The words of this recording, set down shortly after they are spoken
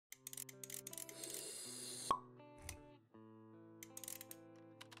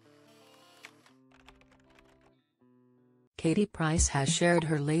Katie Price has shared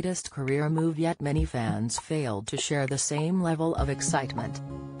her latest career move, yet many fans failed to share the same level of excitement.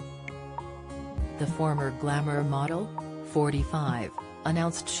 The former glamour model, 45,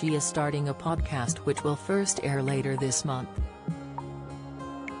 announced she is starting a podcast which will first air later this month.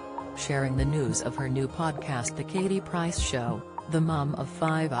 Sharing the news of her new podcast The Katie Price Show, the mom of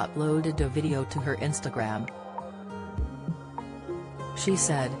 5 uploaded a video to her Instagram. She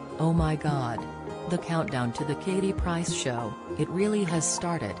said, "Oh my God. The countdown to The Katie Price Show, it really has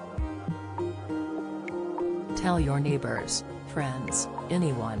started. Tell your neighbors, friends,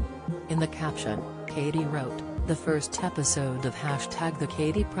 anyone." In the caption, Katie wrote, "The first episode of #The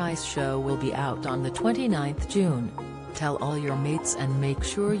Katie Price Show will be out on the 29th June. Tell all your mates and make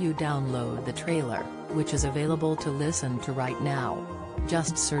sure you download the trailer, which is available to listen to right now.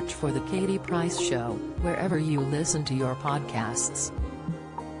 Just search for The Katie Price Show, wherever you listen to your podcasts."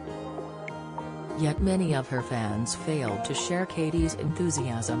 Yet many of her fans failed to share Katie's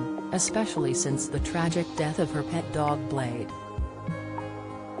enthusiasm, especially since the tragic death of her pet dog Blade.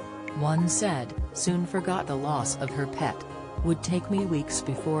 One said, "Soon forgot the loss of her pet. Would take me weeks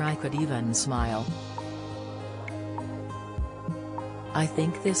before I could even smile. I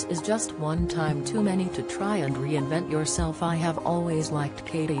think this is just one time too many to try and reinvent yourself. I have always liked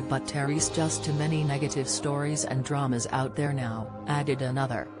Katie, but there's just too many negative stories and dramas out there now," added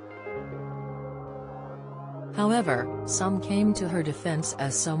another. However, some came to her defense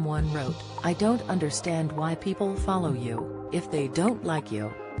as someone wrote, "I don't understand why people follow you, if they don't like you.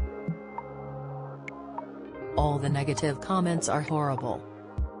 All the negative comments are horrible.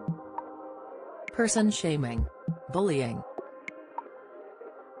 Person shaming. Bullying.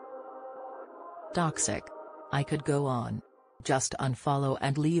 Toxic. I could go on. Just unfollow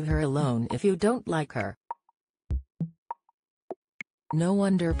and leave her alone if you don't like her. No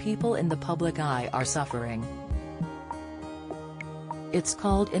wonder people in the public eye are suffering. It's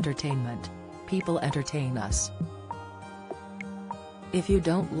called entertainment. People entertain us. If you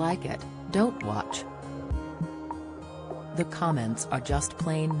don't like it, don't watch. The comments are just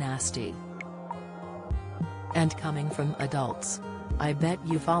plain nasty. And coming from adults. I bet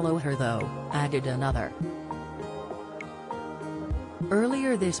you follow her though," added another.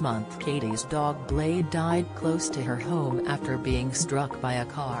 Earlier this month, Katie's dog Blade died close to her home after being struck by a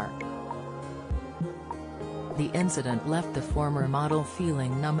car. The incident left the former model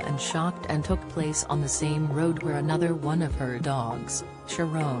feeling numb and shocked, and took place on the same road where another one of her dogs,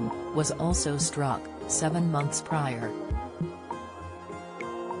 Sharon, was also struck, 7 months prior.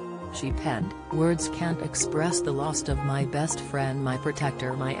 She penned, "Words can't express the loss of my best friend, my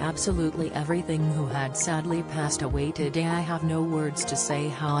protector, my absolutely everything, who had sadly passed away today. I have no words to say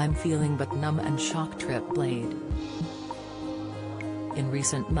how I'm feeling but numb and shocked. Trip Blade." In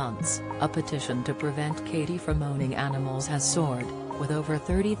recent months, a petition to prevent Katie from owning animals has soared, with over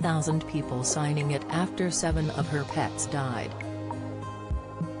 30,000 people signing it after 7 of her pets died.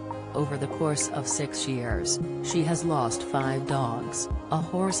 Over the course of 6 years, she has lost 5 dogs, a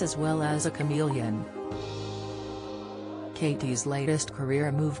horse as well as a chameleon. Katie's latest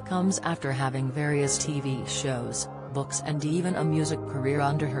career move comes after having various TV shows, books and even a music career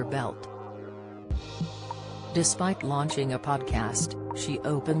under her belt. Despite launching a podcast, she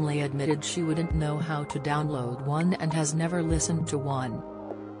openly admitted she wouldn't know how to download one and has never listened to one.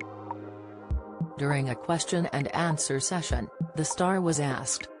 During a question-and-answer session, the star was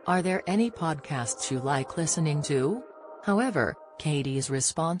asked, "Are there any podcasts you like listening to?" However, Katie's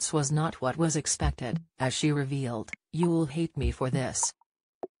response was not what was expected, as she revealed, "You'll hate me for this.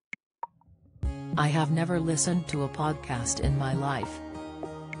 I have never listened to a podcast in my life.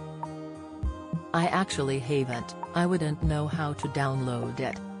 I actually haven't. I wouldn't know how to download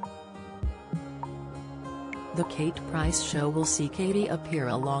it." The Kate Price Show will see Katie appear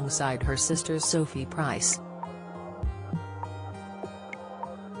alongside her sister Sophie Price,